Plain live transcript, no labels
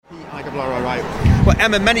Right. Well,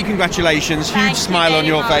 Emma, many congratulations. Huge smile on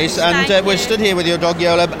your face. And we're stood here with your dog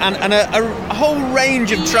Yola and a whole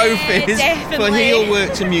range of trophies for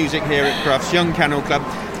Heelwork to music here at Crufts, Young Kennel Club.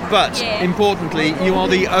 But importantly, you are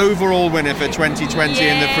the overall winner for 2020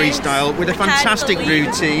 in the freestyle with a fantastic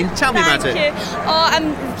routine. Tell me about it. Thank you. Oh,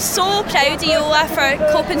 I'm so proud of Yola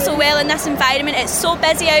for coping so well in this environment. It's so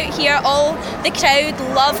busy out here. All the crowd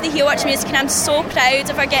love the Heelwork music, and I'm so proud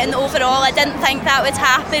of her getting the overall. I didn't think that would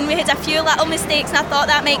happen. We had a few little mistakes, and I thought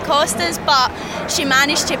that might cost us, but she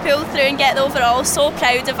managed to pull through and get the overall. So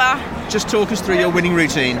proud of her. Just talk us through your winning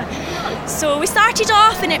routine. So we started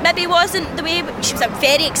off and it maybe wasn't the way, she was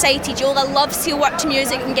very excited. Yola loves Heelwork to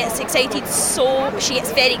music and gets excited, so she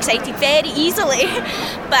gets very excited very easily.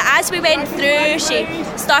 But as we went through, she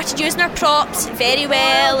started using her props very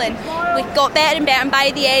well, and we got better and better, and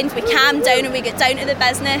by the end we calmed down and we got down to the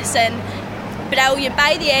business, and brilliant.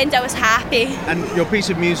 By the end I was happy. And your piece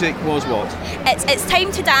of music was what? It's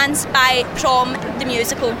Time to Dance by Prom, the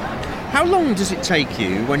musical. How long does it take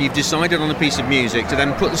you, when you've decided on a piece of music, to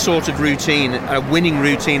then put the sort of routine, a winning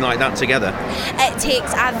routine like that together? It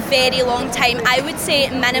takes a very long time. I would say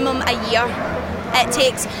minimum a year. It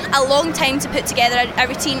takes a long time to put together a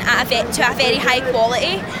routine to a very high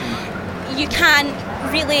quality. You can't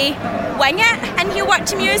really wing it in Heelwork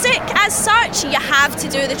to music as such. You have to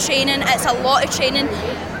do the training. It's a lot of training.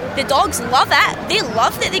 The dogs love it. They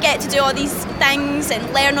love that they get to do all these things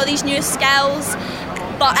and learn all these new skills.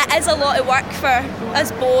 But it is a lot of work for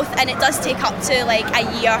us both, and it does take up to like a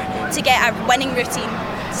year to get a winning routine.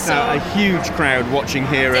 So a huge crowd watching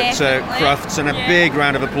here at Crufts, and a big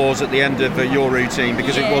round of applause at the end of your routine,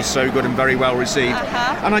 because it was so good and very well received.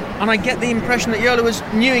 And I get the impression that Yola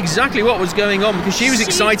knew exactly what was going on, because she was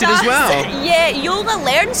excited as well. Yeah, Yola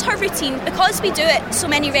learns her routine because we do it so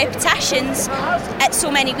many repetitions at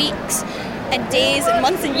so many weeks and days and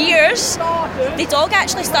months and years. The dog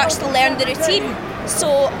actually starts to learn the routine. So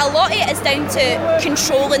a lot of it is down to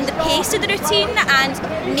controlling the pace of the routine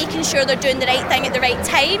and making sure they're doing the right thing at the right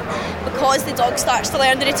time, because the dog starts to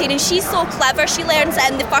learn the routine, and she's so clever. She learns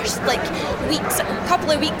it in the first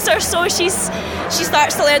couple of weeks or so. She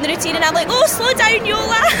starts to learn the routine, and I'm like, oh, slow down,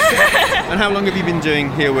 Yola. And how long have you been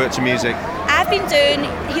doing Heelwork to music? I've been doing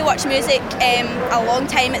Heelwork to music a long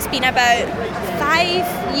time. It's been about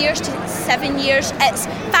 5 years to 7 years. It's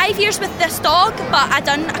 5 years with this dog, but I've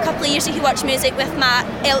done a couple of years of Heelwork to music with my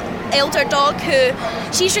elder dog, who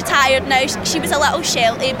she's retired now. She was a little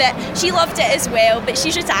Sheltie, but she loved it as well, but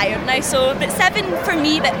she's retired now. So but 7 for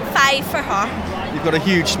me, but 5 for her. You've got a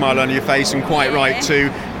huge smile on your face, and quite right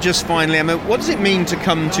too. Just finally, Emma, what does it mean to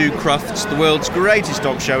come to Crufts, the world's greatest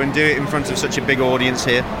dog show, and do it in front of such a big audience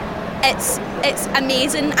here? It's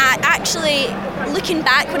amazing. Actually, looking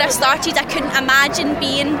back when I started, I couldn't imagine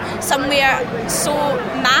being somewhere so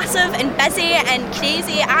massive and busy and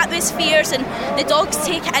crazy atmospheres, and the dogs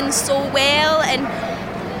take it in so well, and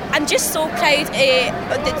I'm just so proud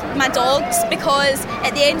of my dogs, because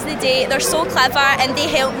at the end of the day they're so clever and they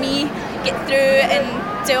help me get through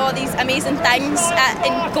and do all these amazing things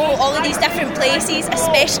and go all of these different places,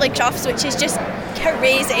 especially Crufts, which is just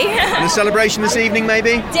crazy. And a celebration this evening,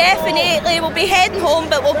 maybe? Definitely. We'll be heading home,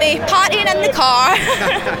 but we'll be partying in the car.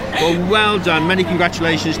 Well done. Many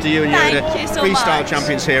congratulations to you and Yola, Thank you so Freestyle much.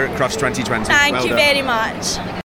 champions here at Crufts 2020. Thank you very much.